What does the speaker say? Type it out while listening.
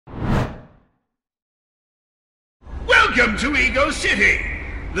Welcome to Ego City,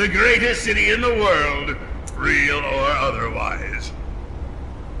 the greatest city in the world, real or otherwise.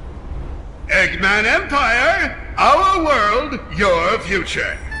 Eggman Empire, our world, your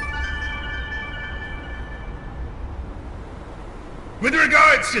future. With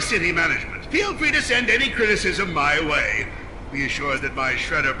regards to city management, feel free to send any criticism my way. Be assured that my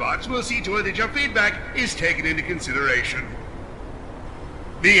shredder bots will see to it that your feedback is taken into consideration.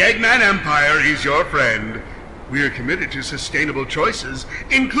 The Eggman Empire is your friend. We are committed to sustainable choices,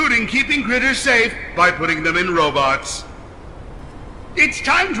 including keeping critters safe by putting them in robots. It's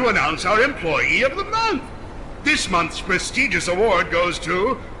time to announce our Employee of the Month. This month's prestigious award goes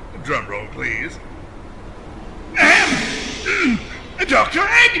to... drumroll, please. Dr.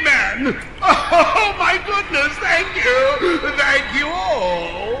 Eggman! Oh, my goodness, thank you! Thank you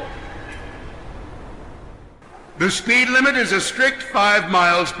all! The speed limit is a strict 5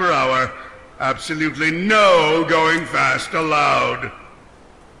 miles per hour. Absolutely no going fast allowed.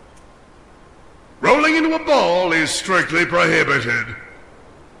 Rolling into a ball is strictly prohibited.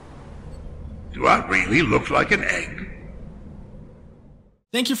 Do I really look like an egg?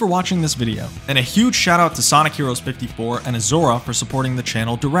 Thank you for watching this video, and a huge shout out to Sonic Heroes 54 and Azora for supporting the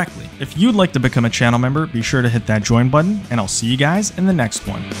channel directly. If you'd like to become a channel member, be sure to hit that join button, and I'll see you guys in the next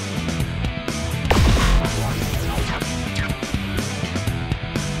one.